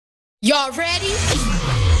Y'all ready?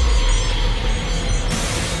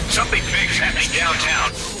 Something big's happening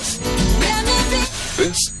downtown.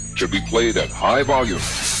 This should be played at high volume,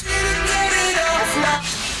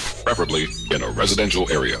 preferably in a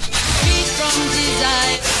residential area.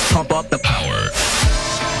 Pump up the power.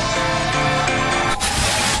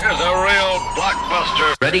 Here's a real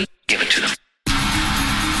blockbuster. Ready? Give it to them.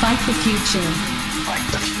 Fight the future.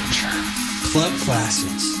 Fight the future. Club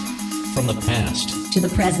classics from the past to the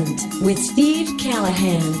present with Steve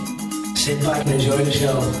Callahan. Sit back and enjoy the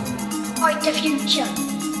show. Fight the future.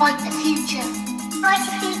 Fight the future. Fight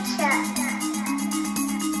the future.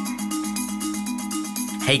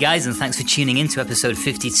 Hey guys, and thanks for tuning in to episode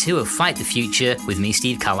 52 of Fight the Future with me,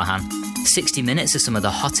 Steve Callahan. 60 minutes of some of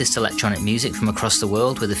the hottest electronic music from across the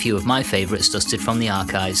world with a few of my favourites dusted from the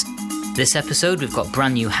archives. This episode we've got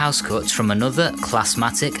brand new house cuts from Another,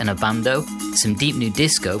 Classmatic and Abando, some deep new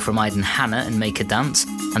disco from Aiden Hanna and Make a Dance,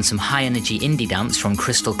 and some high energy indie dance from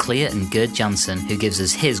Crystal Clear and Gerd Jansen, who gives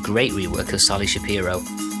us his great rework of Sally Shapiro.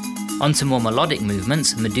 On to more melodic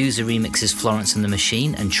movements, Medusa remixes Florence and the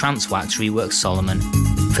Machine and Transwax reworks Solomon.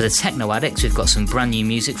 For the techno addicts, we've got some brand new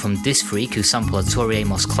music from This Freak, who sample a Tori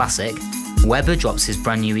Amos classic. Weber drops his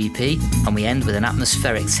brand new EP, and we end with an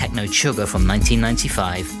atmospheric techno chugger from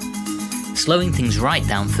 1995. Slowing things right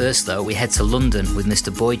down first though, we head to London with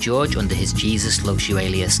Mr. Boy George under his Jesus Loves You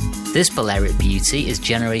alias. This Balearic beauty is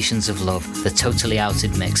Generations of Love, the Totally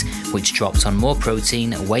Outed mix, which dropped on More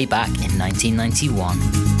Protein way back in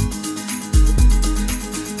 1991.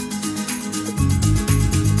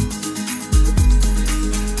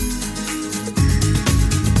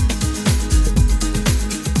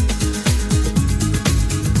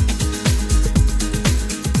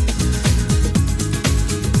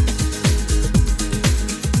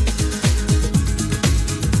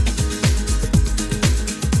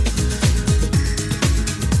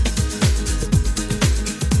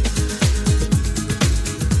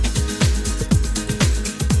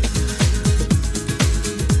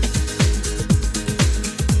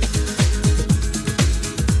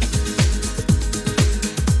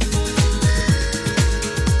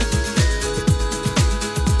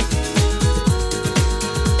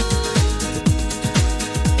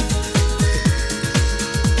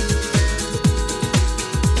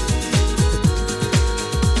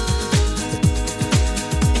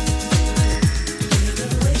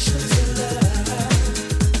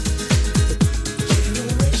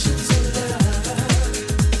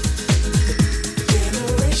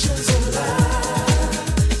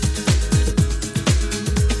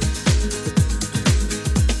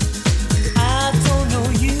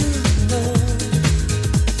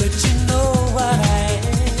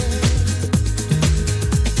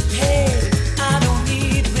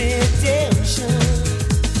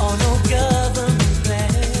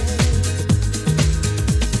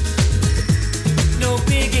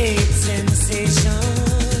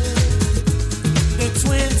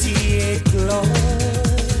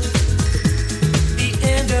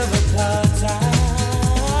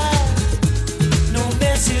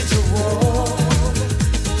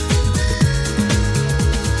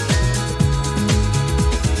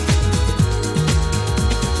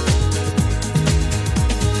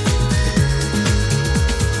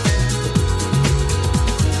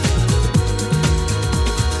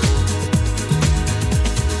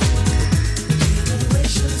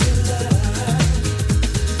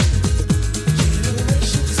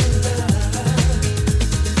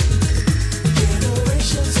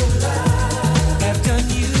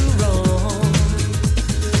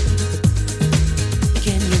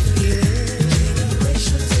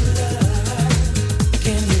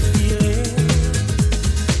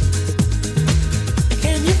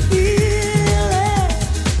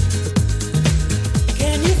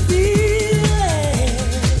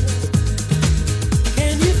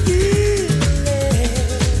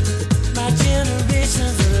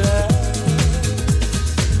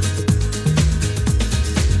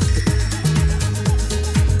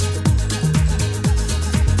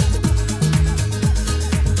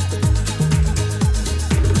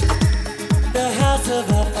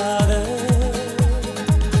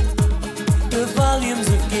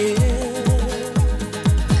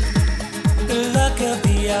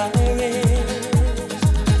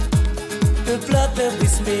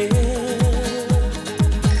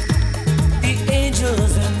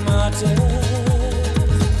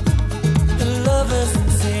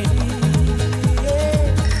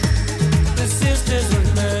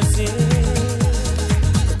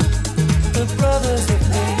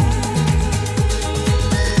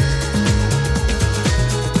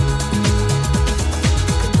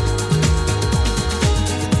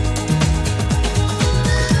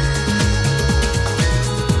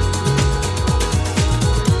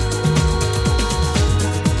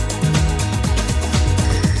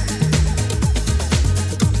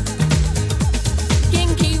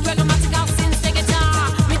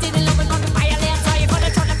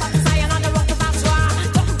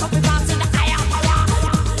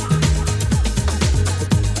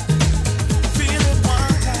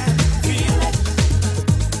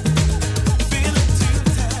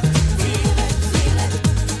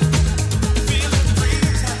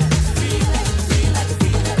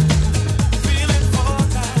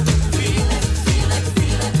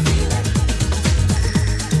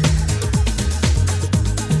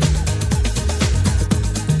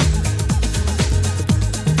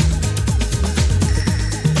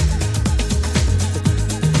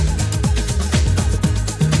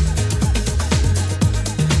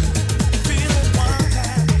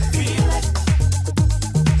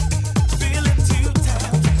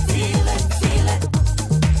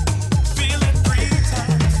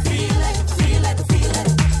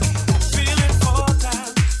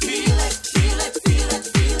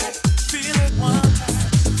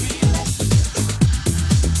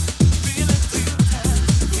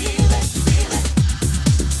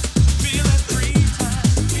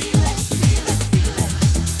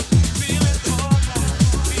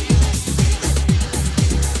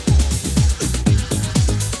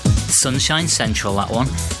 Sunshine Central, that one.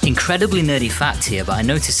 Incredibly nerdy fact here, but I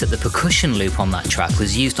noticed that the percussion loop on that track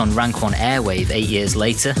was used on Rank 1 Airwave 8 years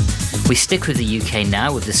later. We stick with the UK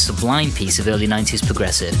now with this sublime piece of early 90s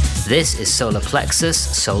progressive. This is Solar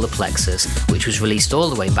Plexus, which was released all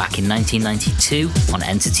the way back in 1992 on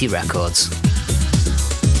Entity Records.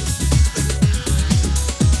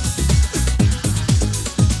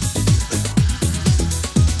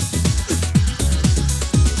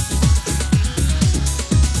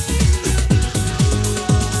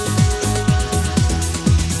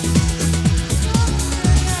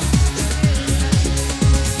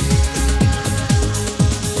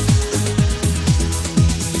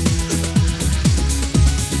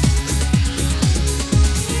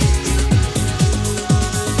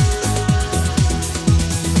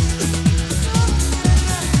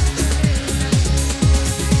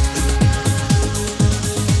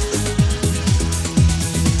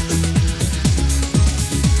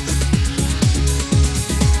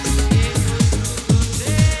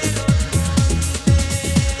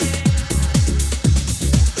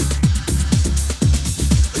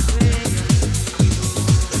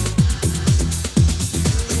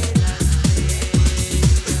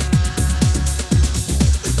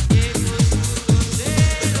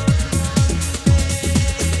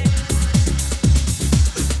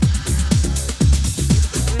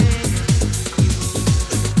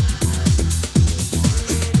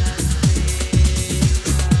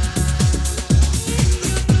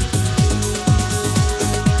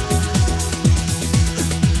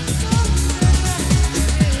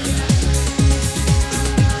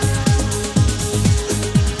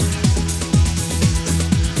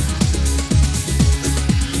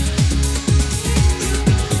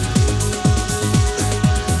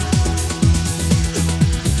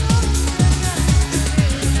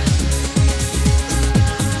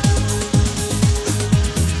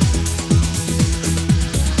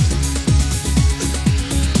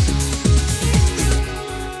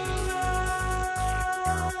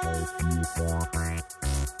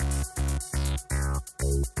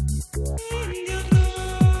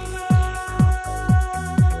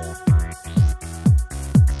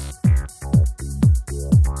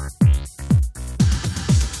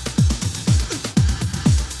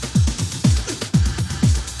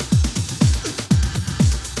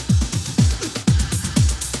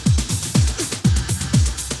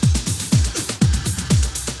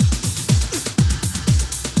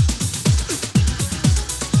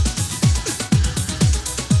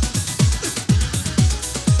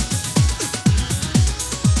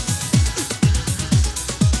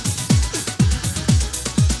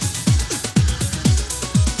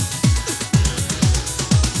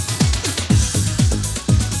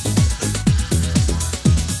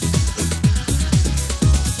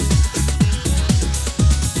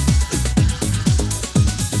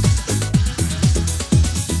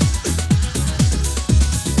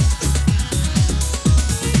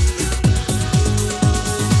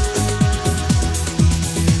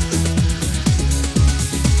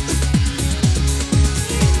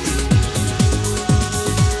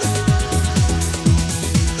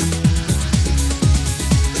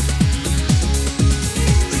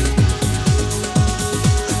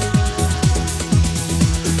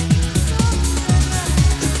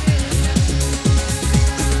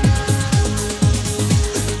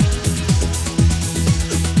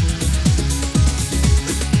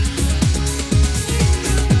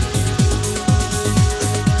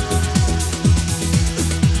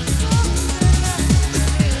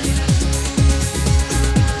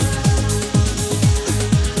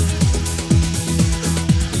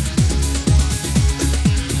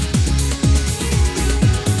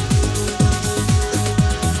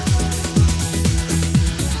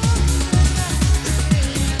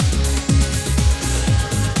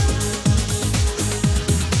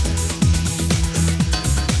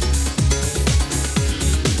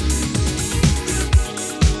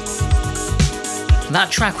 That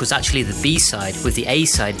track was actually the B-side, with the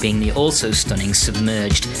A-side being the also stunning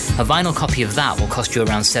Submerged. A vinyl copy of that will cost you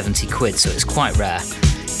around 70 quid, so it's quite rare.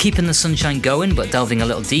 Keeping the sunshine going, but delving a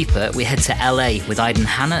little deeper, we head to LA with Aiden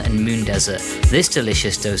Hanna and Moon Desert. This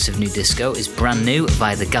delicious dose of new disco is brand new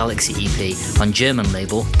via the Galaxy EP on German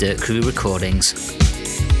label Dirt Crew Recordings.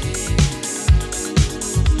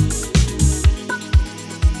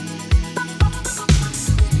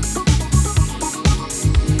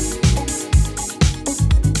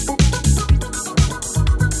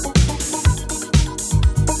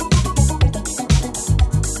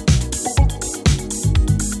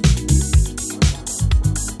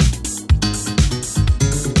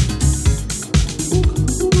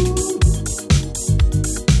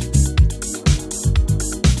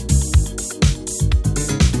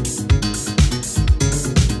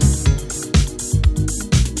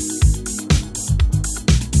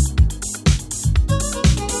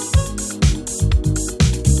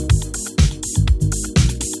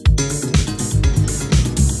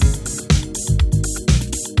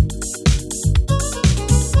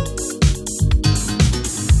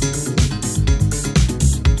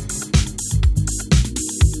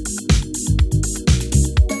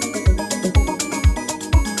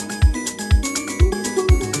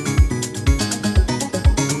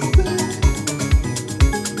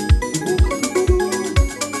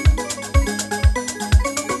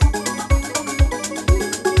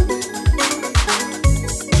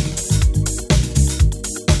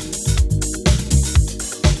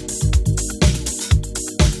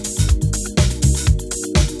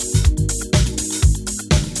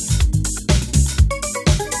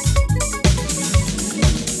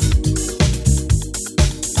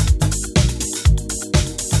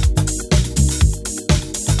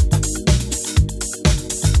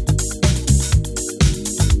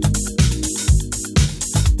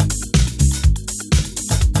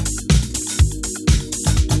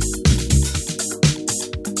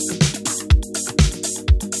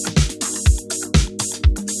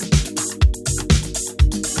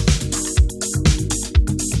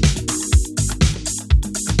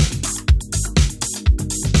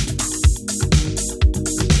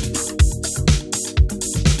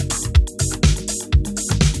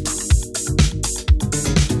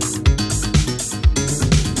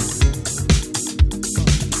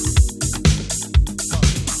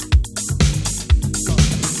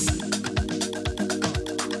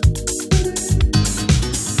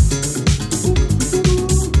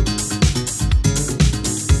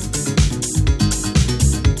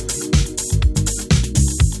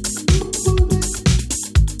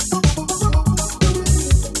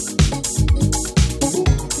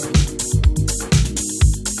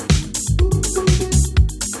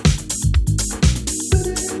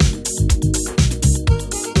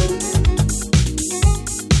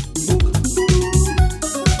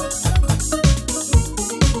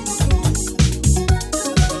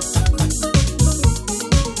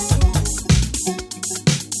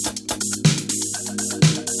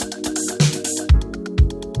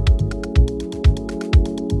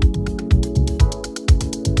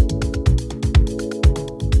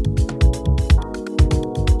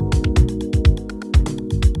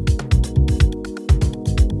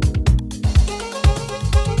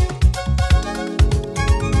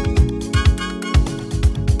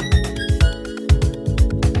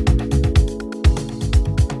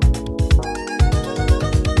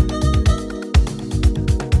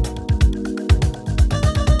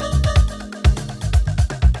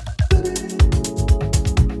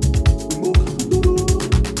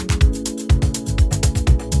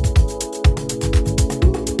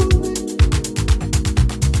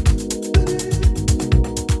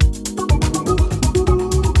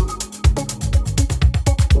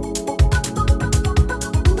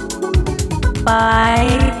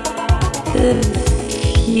 Fight the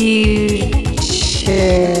future.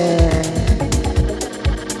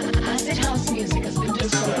 Acid house music has been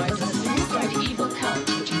described as a sinister and evil cult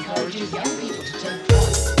which encourages young people to take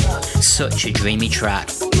drugs. Such a dreamy track.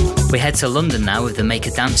 We head to London now with the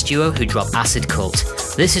Maker Dance duo who drop Acid Cult.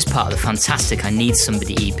 This is part of the fantastic I Need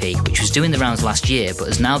Somebody EP, which was doing the rounds last year but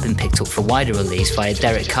has now been picked up for wider release via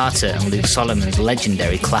Derek Carter and Luke Solomon's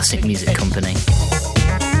legendary Classic Music Company.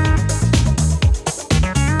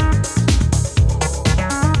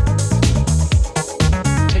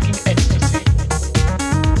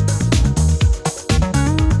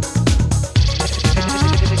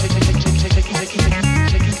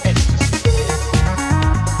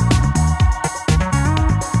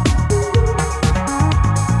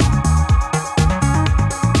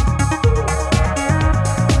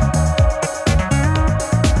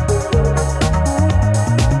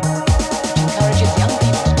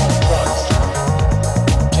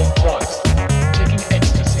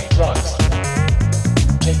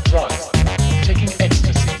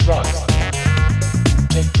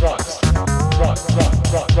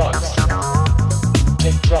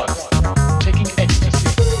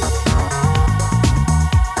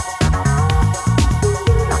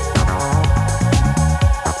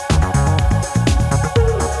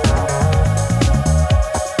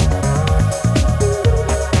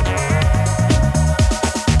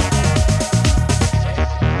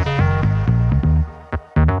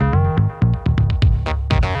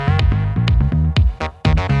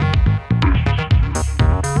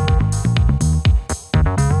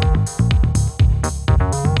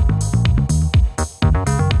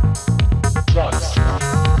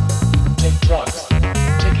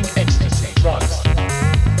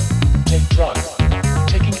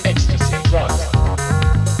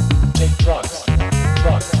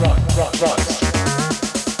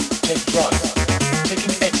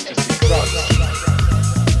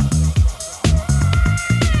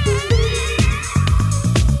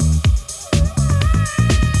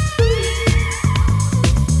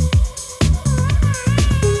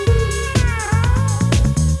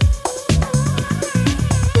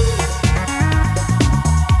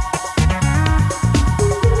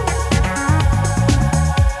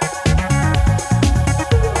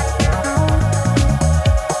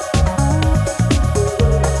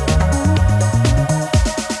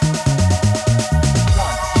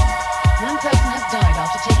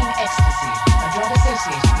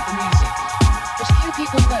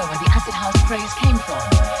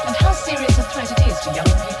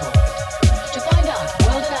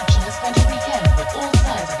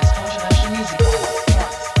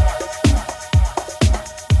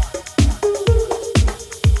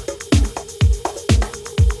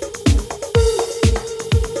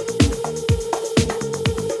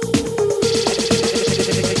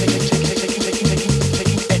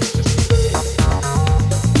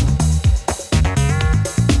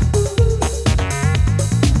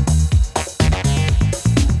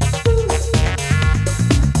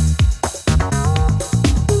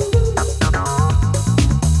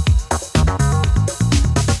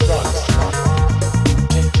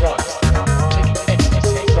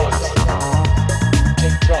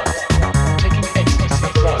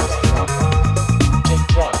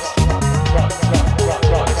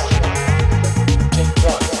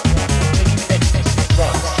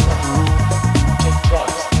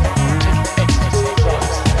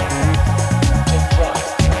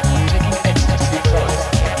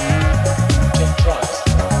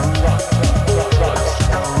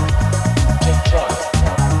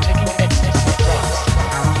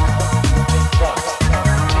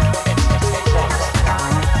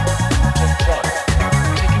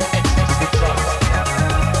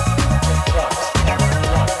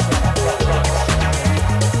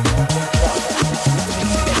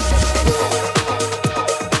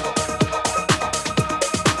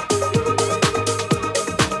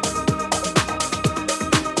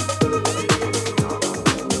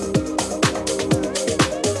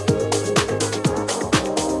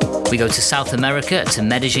 We go to South America, to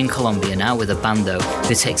Medellin, Colombia now with a bando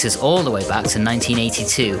who takes us all the way back to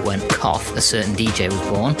 1982 when Koff, a certain DJ, was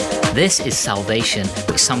born. This is Salvation,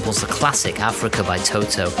 which samples the classic Africa by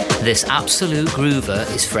Toto. This absolute groover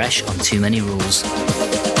is fresh on Too Many Rules.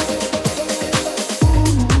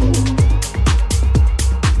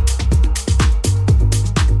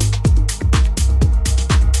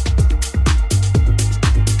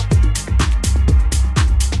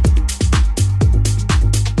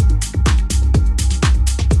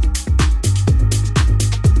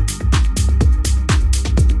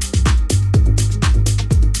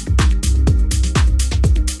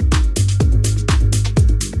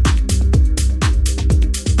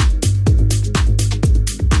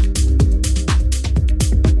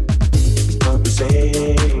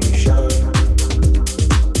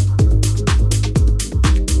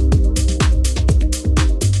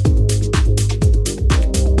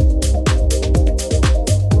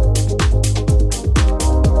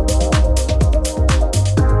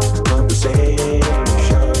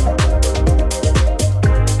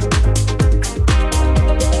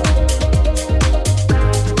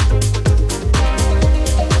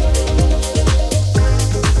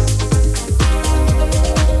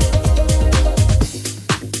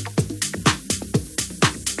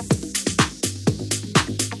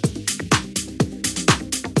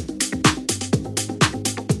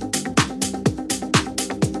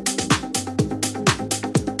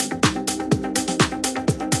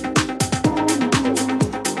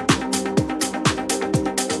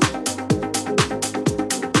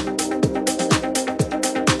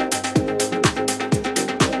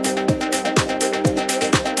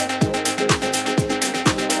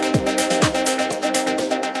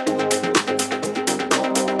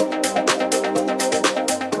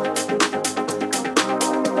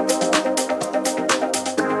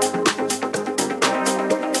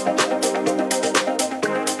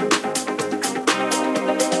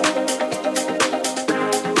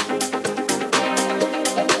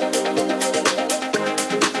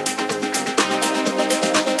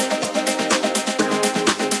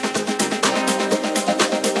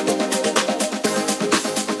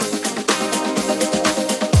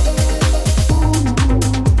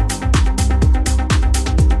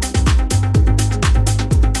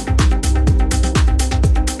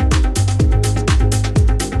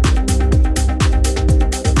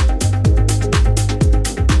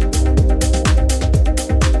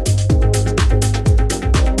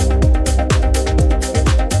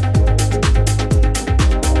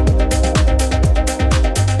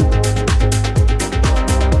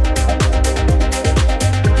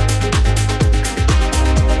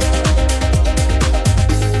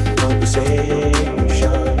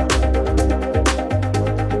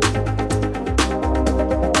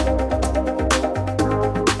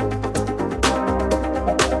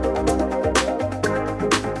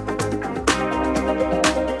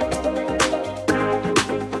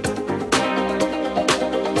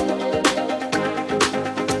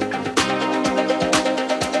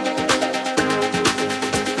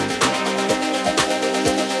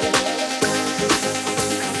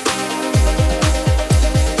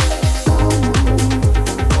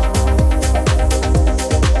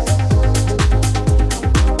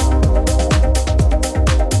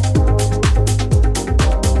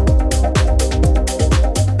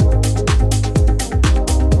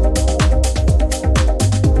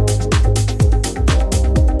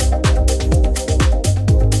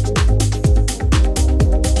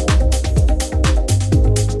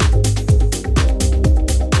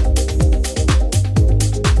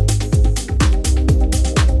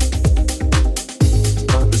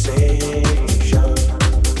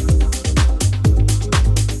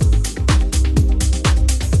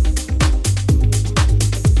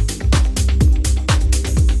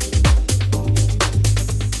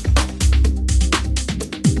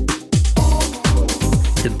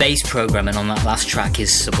 The bass programming on that last track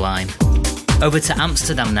is sublime. Over to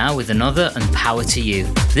Amsterdam now with another and Power to You.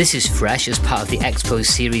 This is fresh as part of the Expo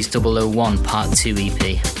Series 001 Part 2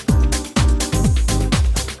 EP.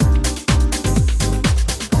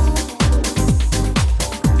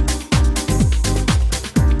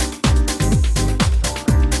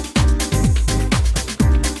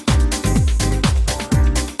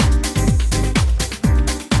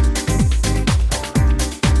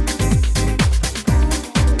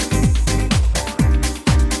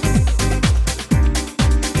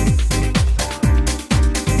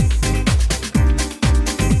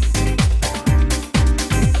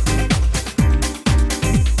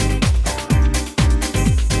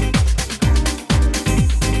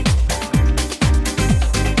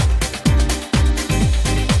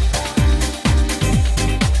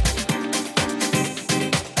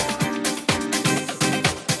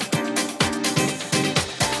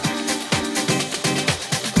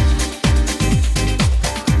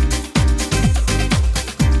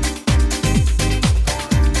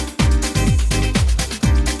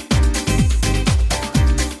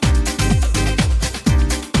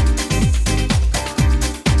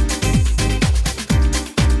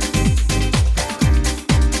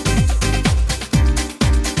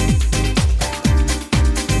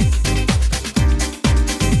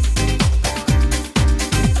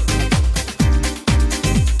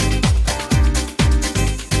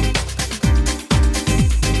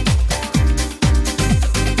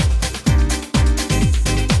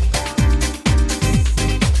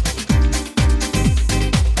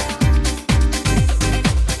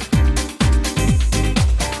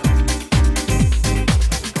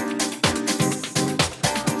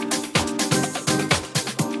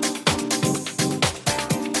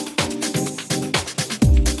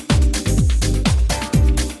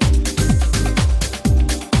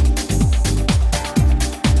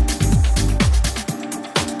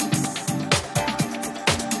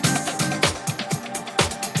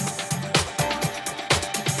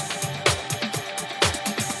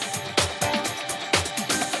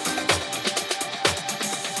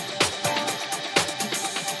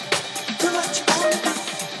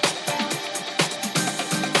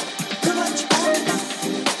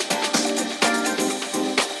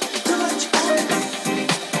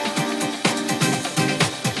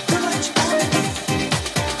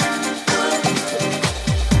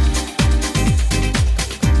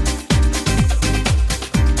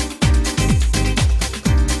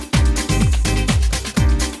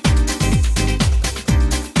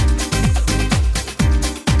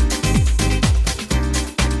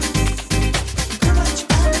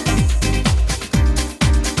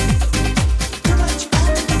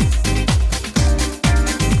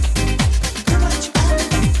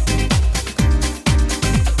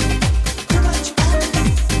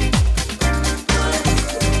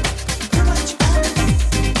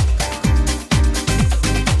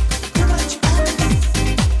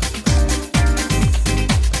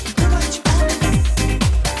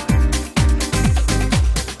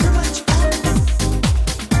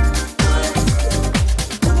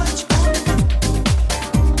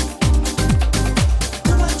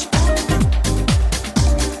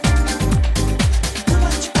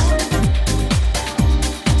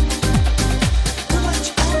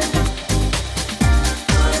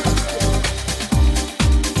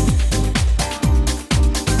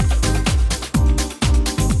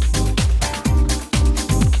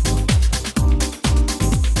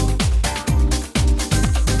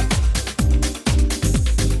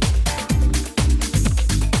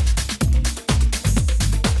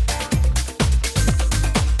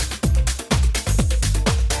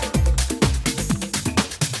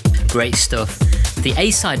 Great stuff. The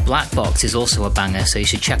A-side Black Box is also a banger, so you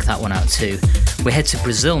should check that one out too. We head to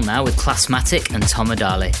Brazil now with Classmatic and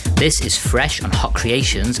Tomadali. This is fresh on Hot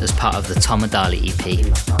Creations as part of the Tomadali EP.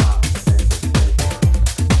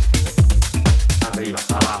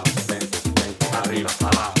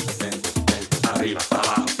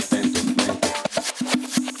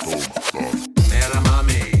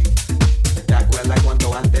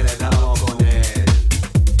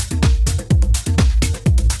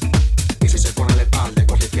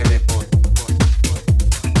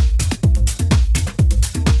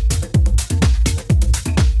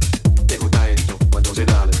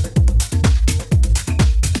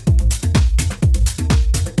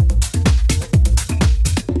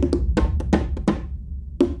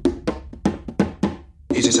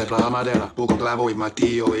 La madera, poco clavo y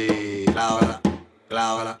martillo y clávala,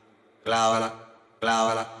 clávala, clávala,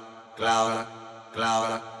 clávala, clávala,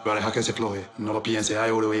 clávala. Pero deja que se floje, no lo piense,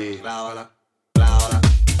 hay oro y clávala, clávala,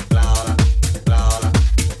 clávala, clávala,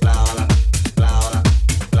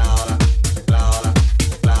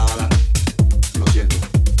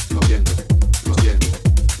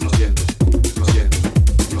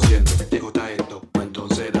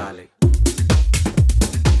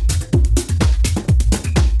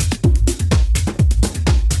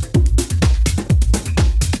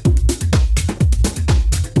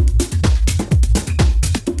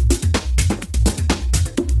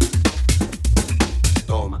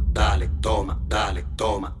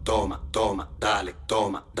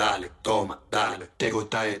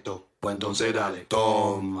 entonces dale,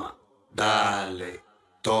 toma, dale,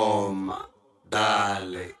 toma,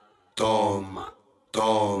 dale, toma,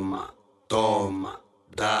 toma, toma,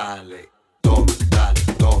 dale, toma, dale,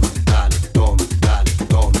 toma, dale, toma, dale,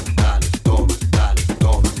 toma, dale, toma, dale,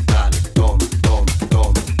 toma, dale, toma, toma,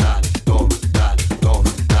 toma, dale, toma, dale,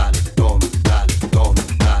 toma, dale, toma, dale, toma,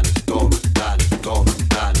 dale, toma, dale, toma,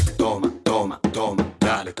 dale, toma, toma, toma,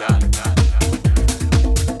 dale, dale, dale.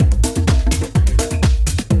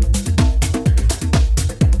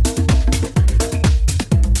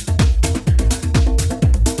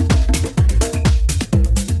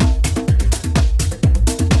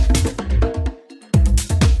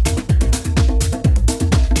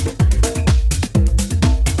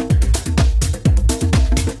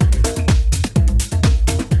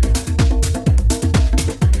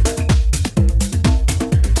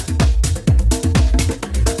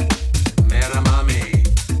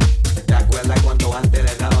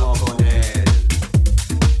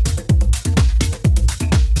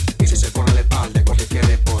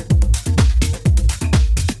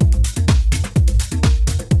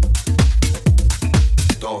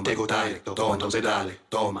 Entonces dale,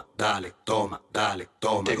 toma, dale, toma, dale,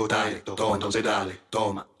 toma, llego directo, toma, entonces dale,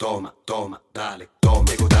 toma, toma, toma, dale, toma,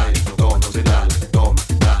 llego directo, toma, entonces dale, toma,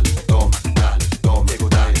 dale, toma, dale, toma, llego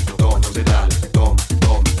directo, toma, entonces dale, toma,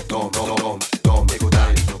 toma, toma, toma, toma, llego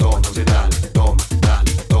directo, toma, entonces dale, toma,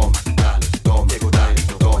 dale, toma, dale, toma, llego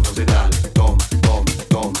directo, toma, entonces dale, toma, toma,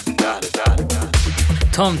 toma, dale, dale,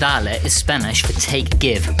 dale. Tom Dale is Spanish for take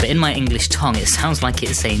give, but in my English tongue it sounds like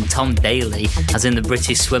it's saying Tom Daly, as in the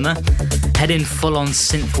British swimmer. Heading full on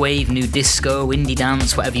synthwave, new disco, indie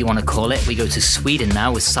dance, whatever you want to call it, we go to Sweden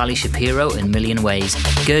now with Sally Shapiro in Million Ways.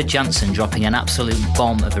 Gerd Jansson dropping an absolute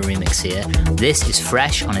bomb of a remix here. This is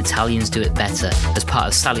fresh on Italians Do It Better, as part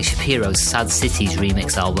of Sally Shapiro's Sad Cities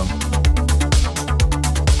remix album.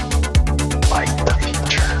 Fight the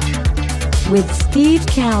future. With Steve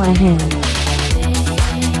Callahan.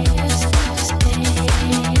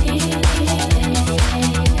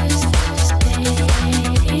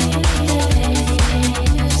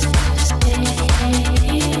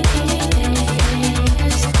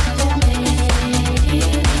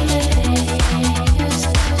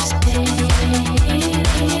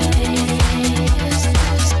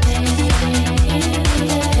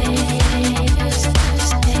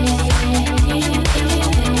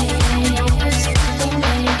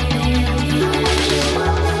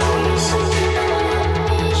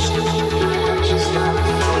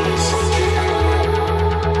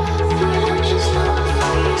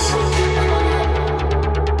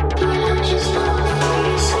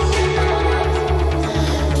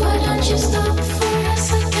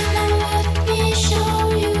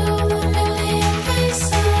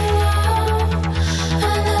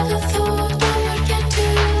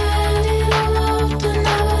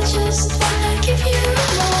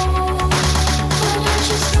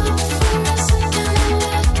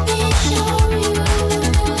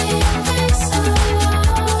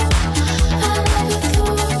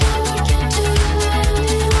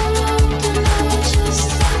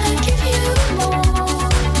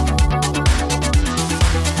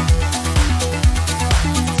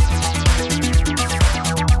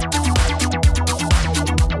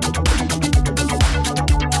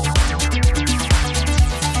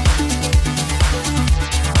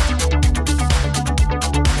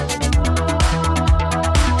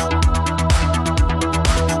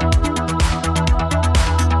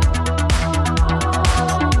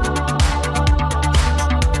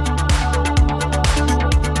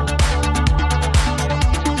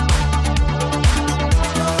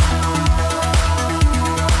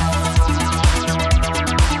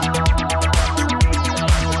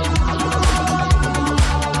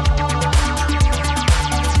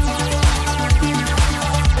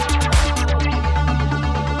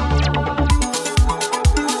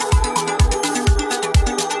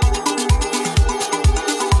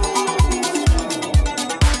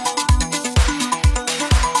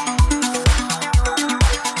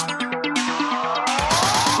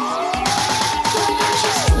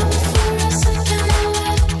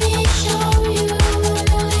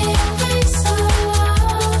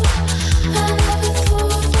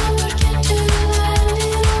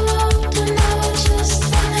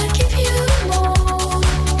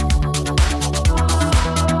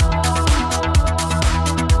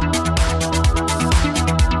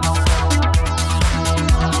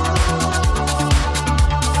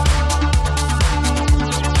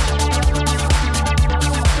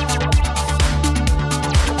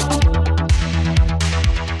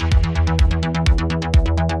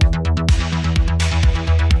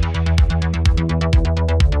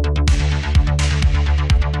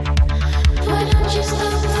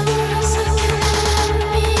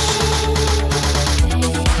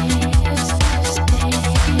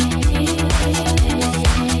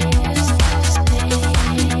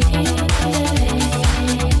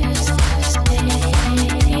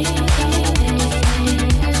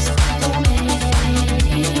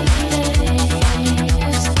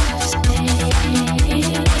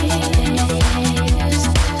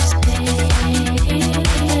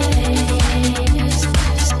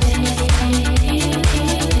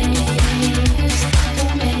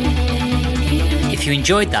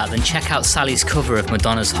 enjoyed that, then check out Sally's cover of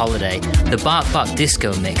Madonna's Holiday. The Bark Bark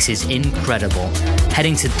Disco mix is incredible.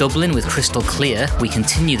 Heading to Dublin with Crystal Clear, we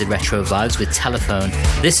continue the retro vibes with Telephone.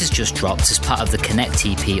 This has just dropped as part of the Connect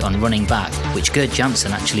EP on Running Back, which Gerd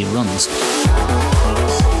Janson actually runs.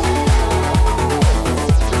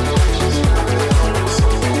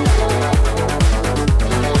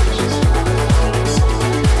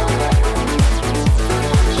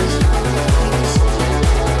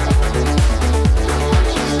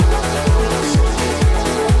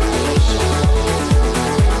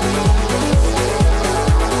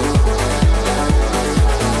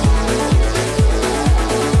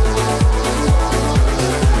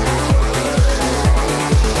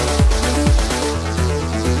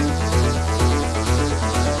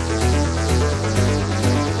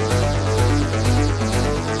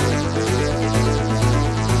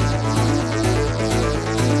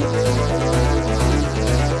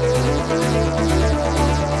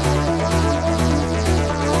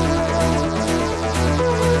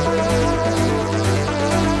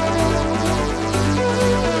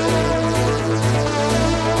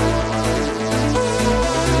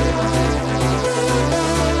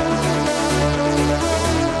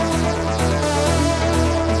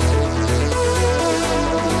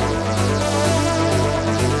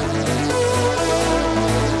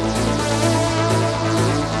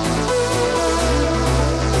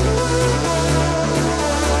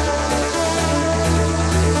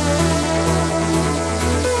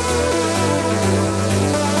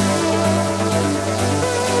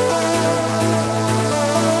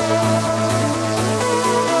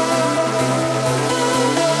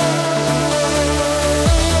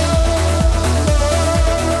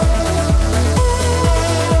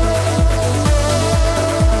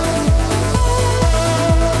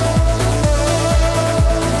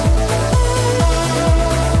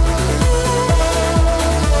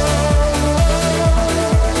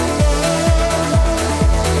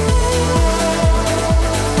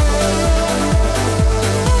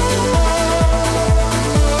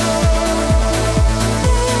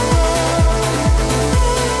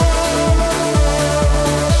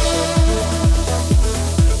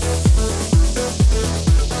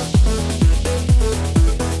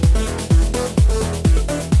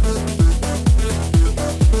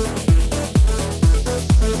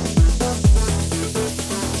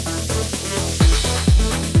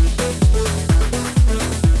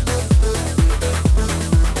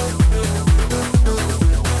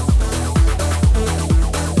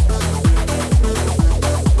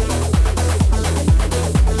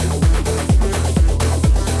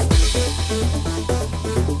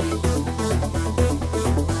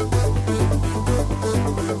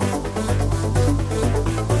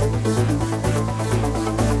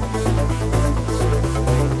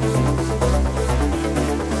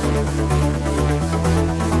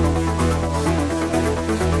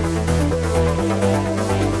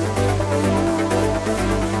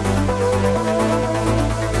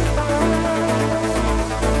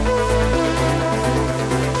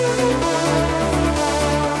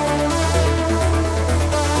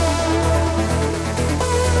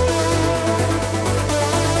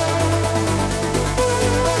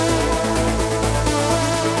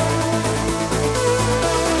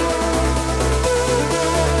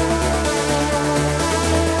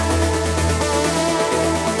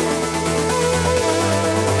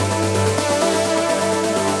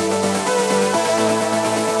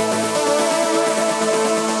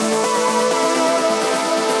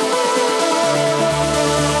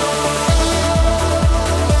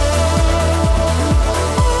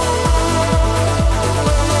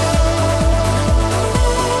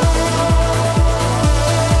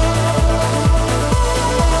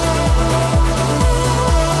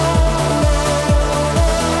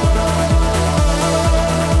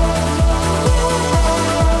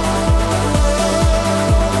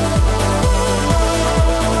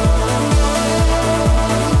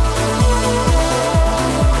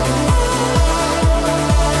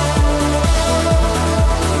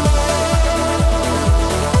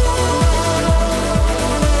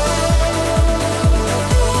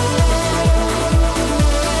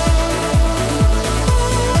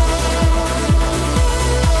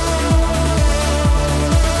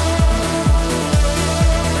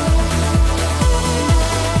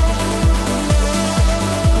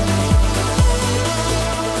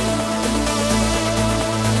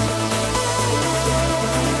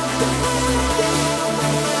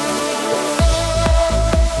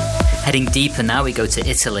 Heading deeper now, we go to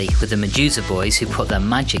Italy with the Medusa Boys, who put their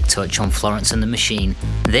magic touch on Florence and the Machine.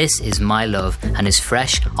 This is My Love and is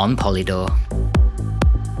fresh on Polydor.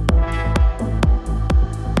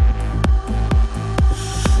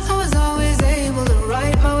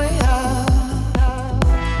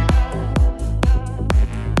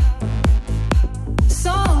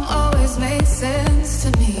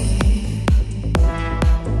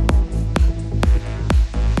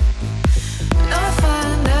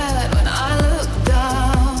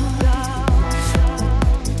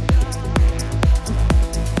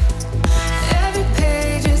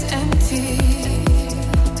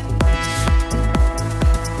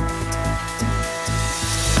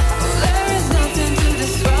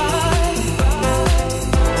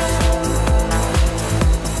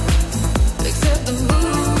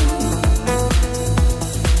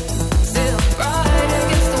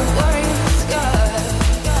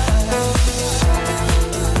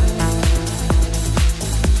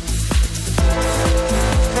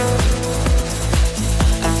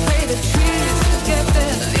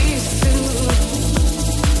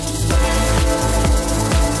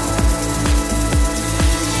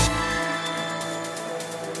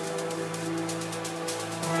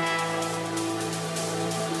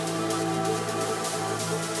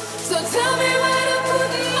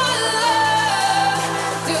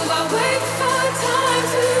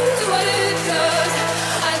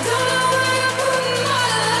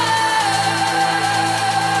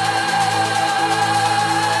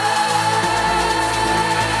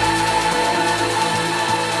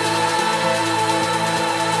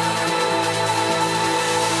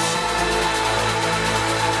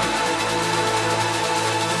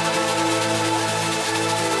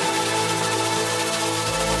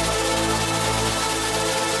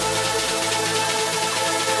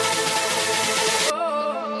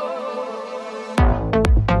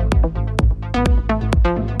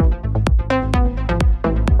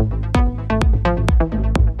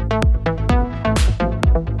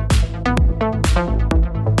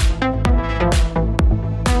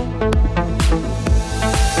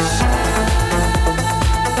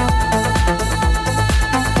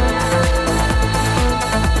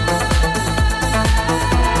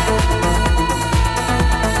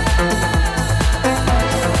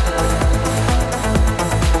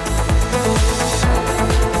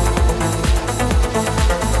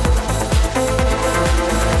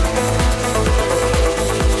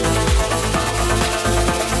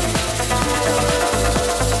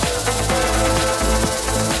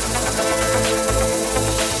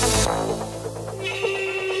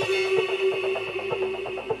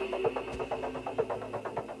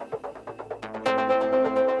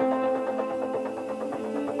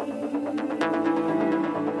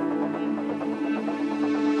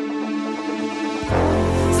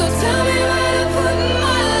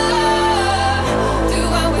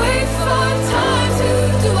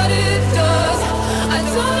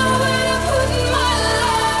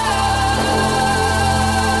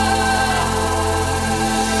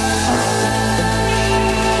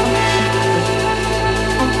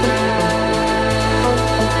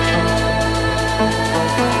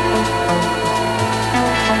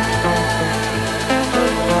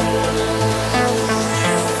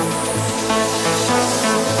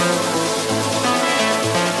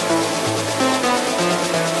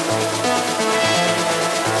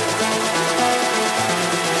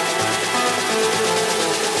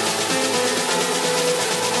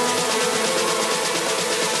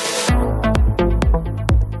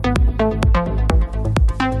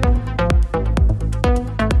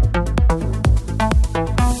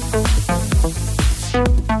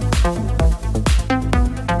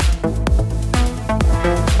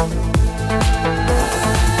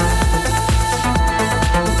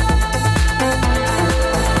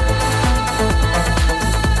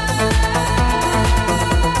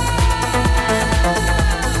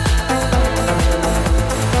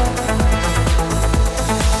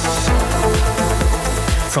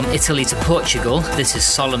 From Italy to Portugal, this is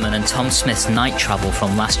Solomon and Tom Smith's Night Travel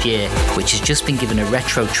from last year, which has just been given a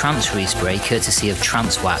retro trance respray courtesy of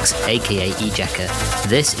Trance Wax, aka Ejeka.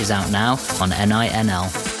 This is out now on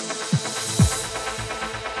NINL.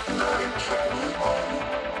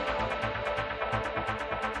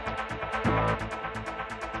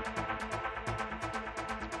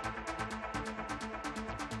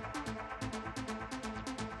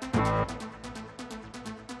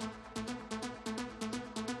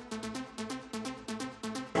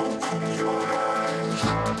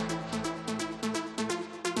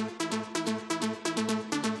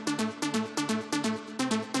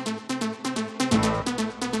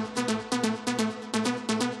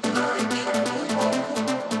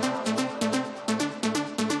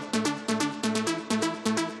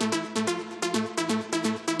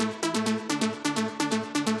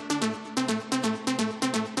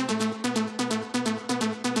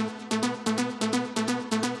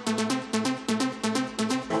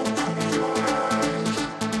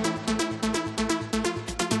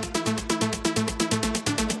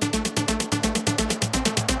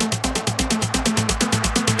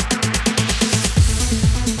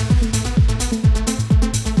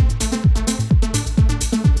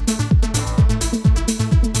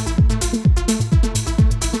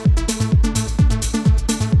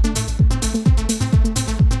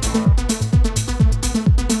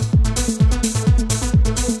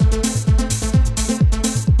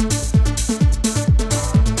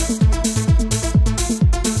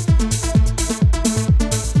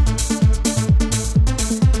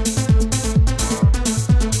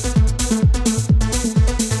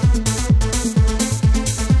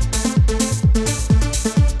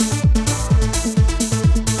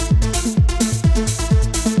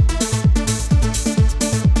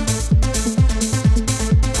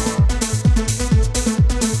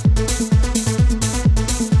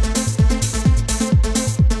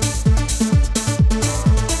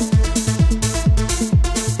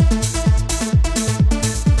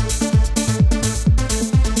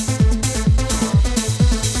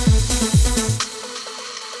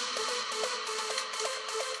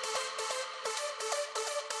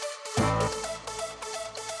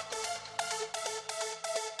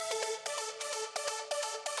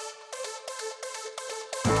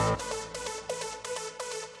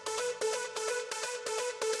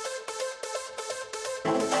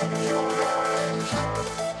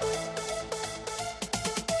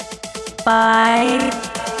 By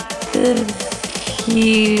the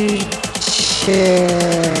future.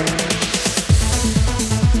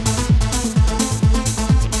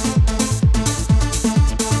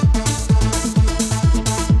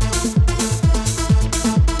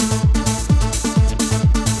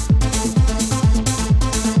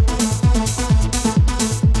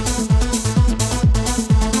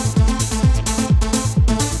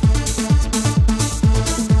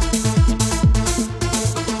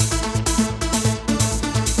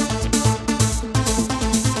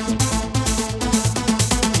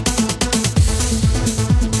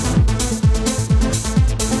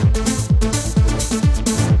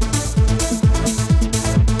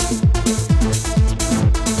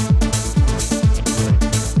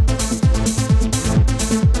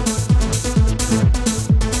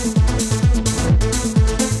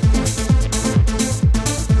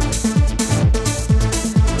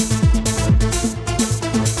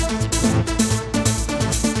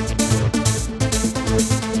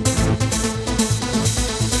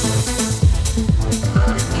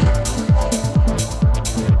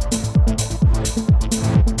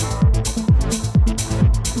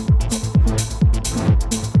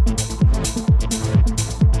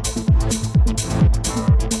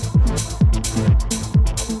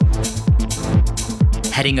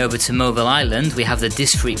 Heading over to Mobile Island, we have the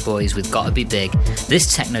Disc Freak Boys with Gotta Be Big.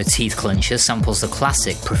 This techno teeth clencher samples the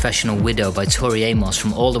classic Professional Widow by Tori Amos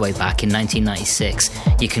from all the way back in 1996.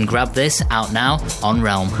 You can grab this out now on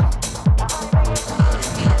Realm.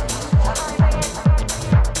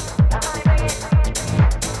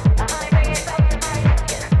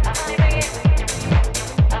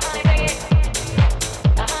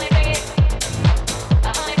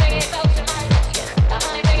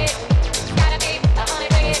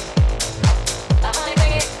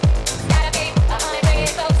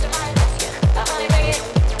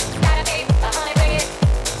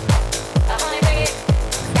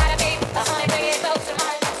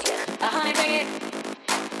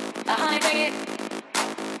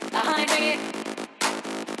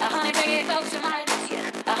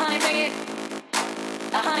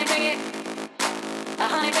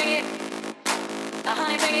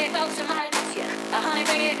 Bring it close to my lips, yeah.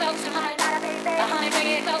 Bring it close to my lips, baby. Bring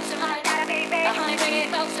it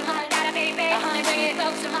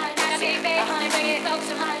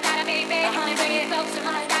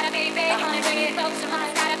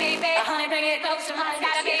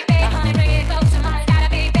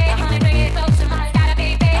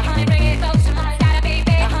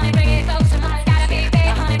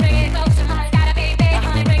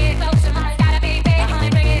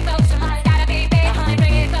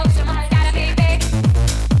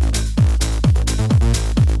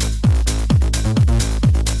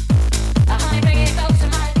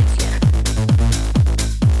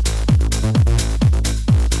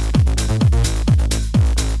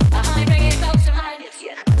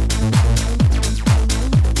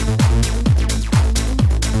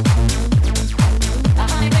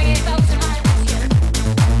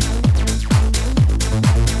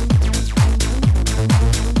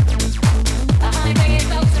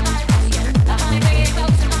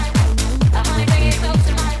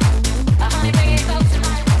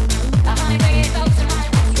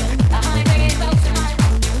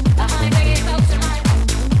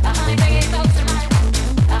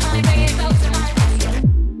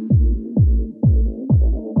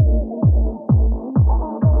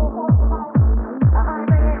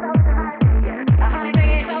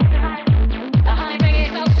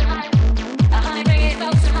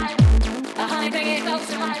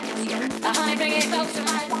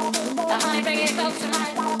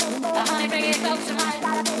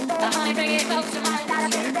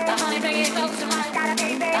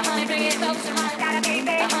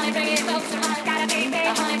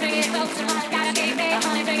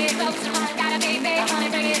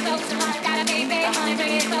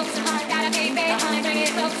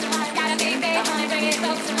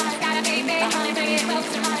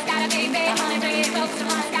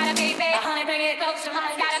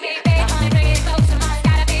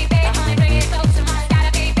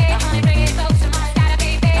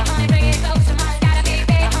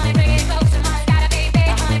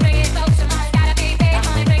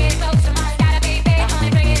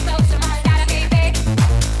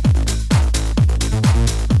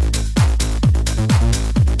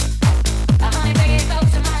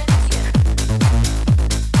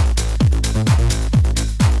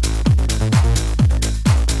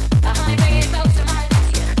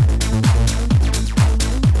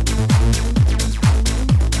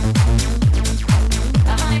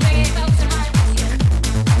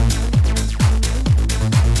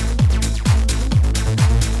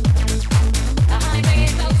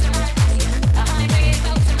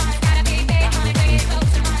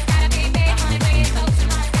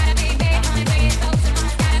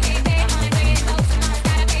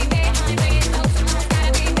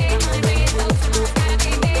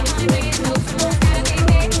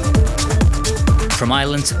From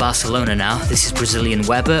Ireland to Barcelona now, this is Brazilian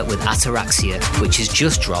Weber with Ataraxia, which has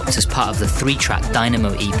just dropped as part of the 3-track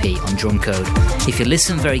Dynamo EP on Drumcode. If you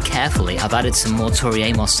listen very carefully, I've added some more Tori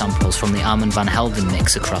Amos samples from the Armand van Helden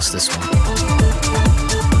mix across this one.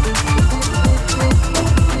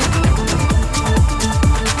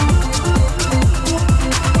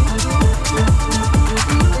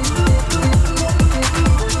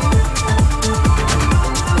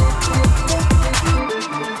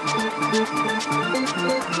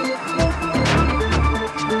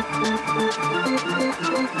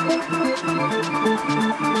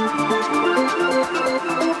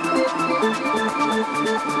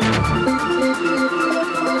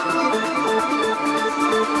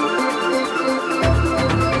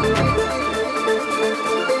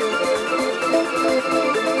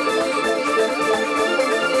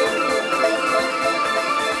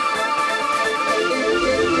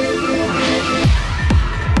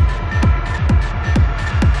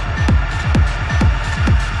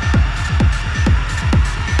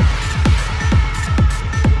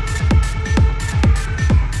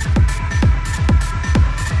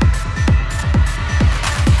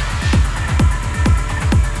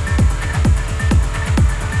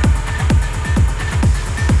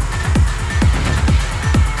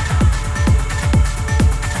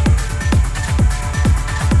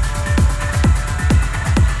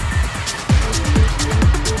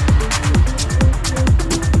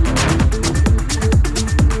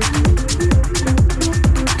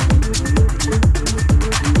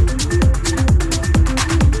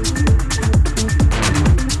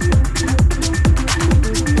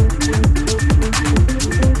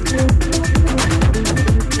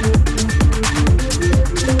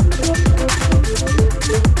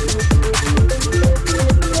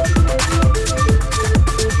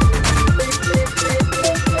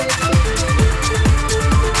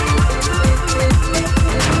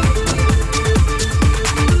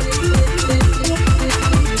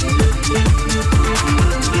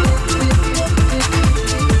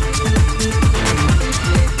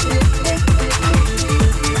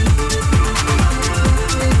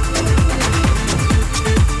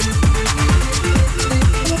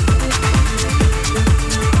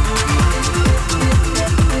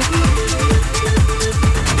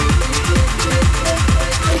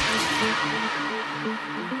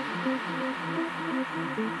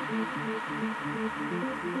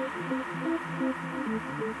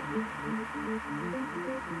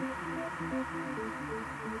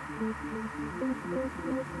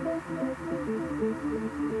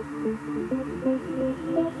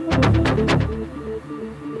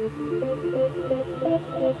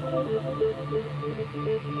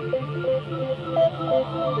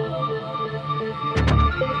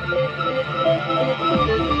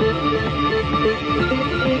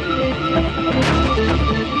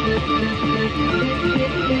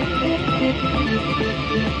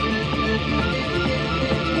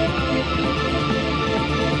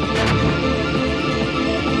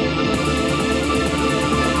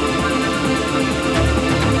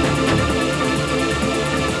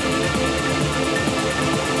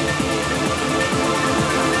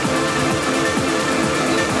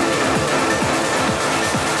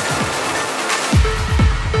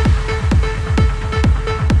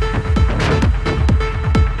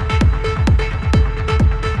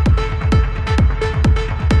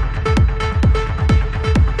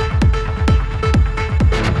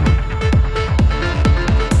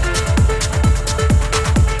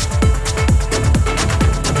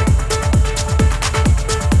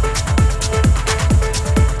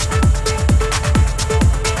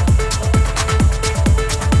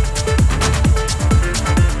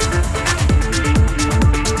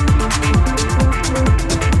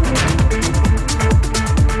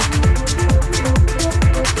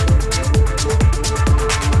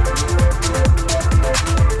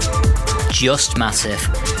 just massive.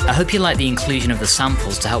 I hope you like the inclusion of the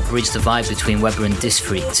samples to help bridge the vibe between Weber and Disc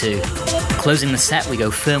Freak too. Closing the set, we go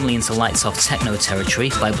firmly into lights off techno territory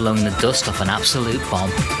by blowing the dust off an absolute bomb.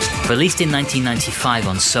 Released in 1995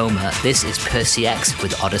 on Soma, this is Percy X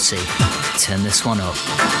with Odyssey. Turn this one up.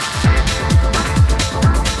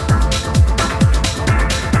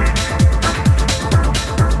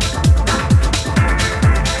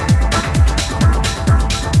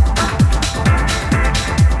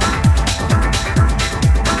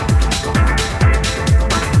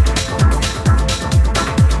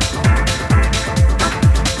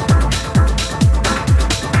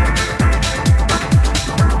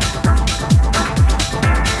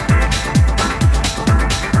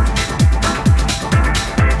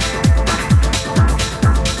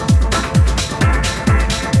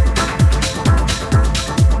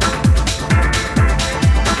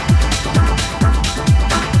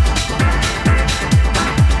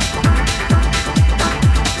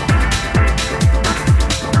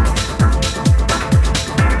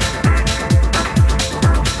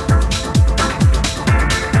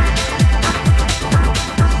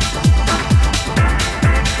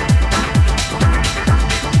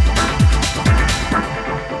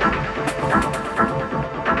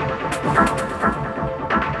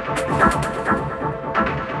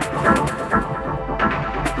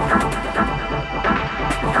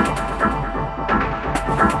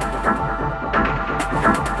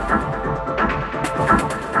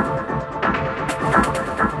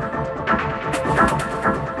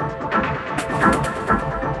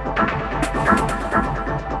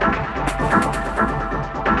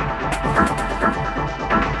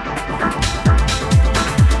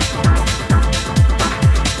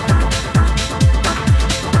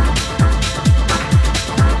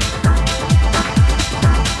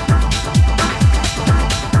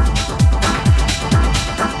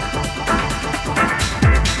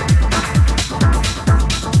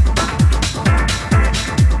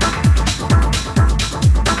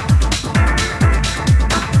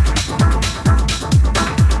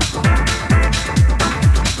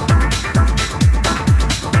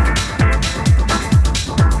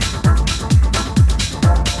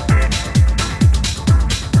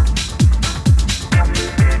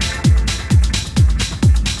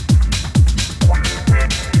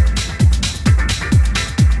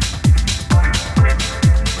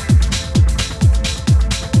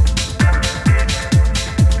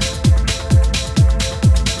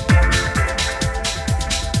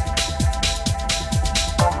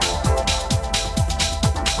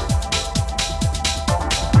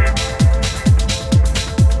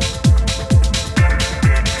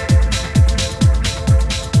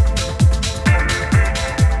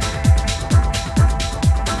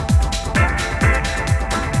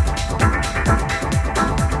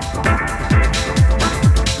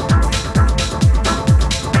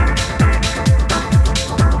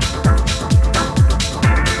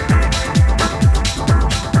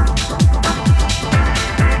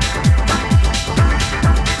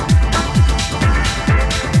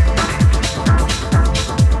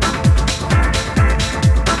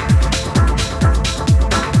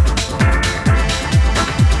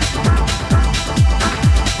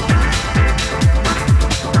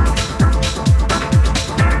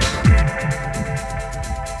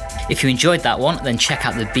 If you enjoyed that one, then check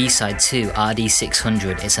out the B-side too,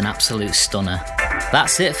 RD600. It's an absolute stunner.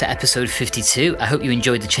 That's it for episode 52. I hope you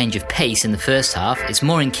enjoyed the change of pace in the first half. It's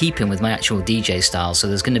more in keeping with my actual DJ style, so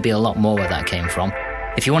there's going to be a lot more where that came from.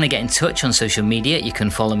 If you want to get in touch on social media, you can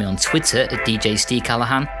follow me on Twitter at DJ Steve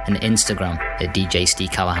Callahan and Instagram at DJ Steve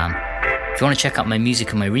Callahan. If you want to check out my music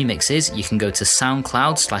and my remixes, you can go to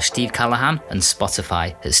SoundCloud/Steve Callahan and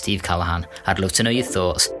Spotify at Steve Callahan. I'd love to know your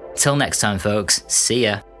thoughts. Till next time, folks. See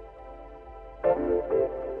ya.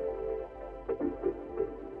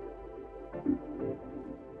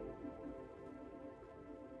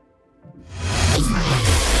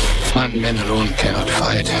 Men alone cannot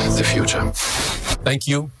fight the future. Thank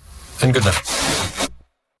you, and good night.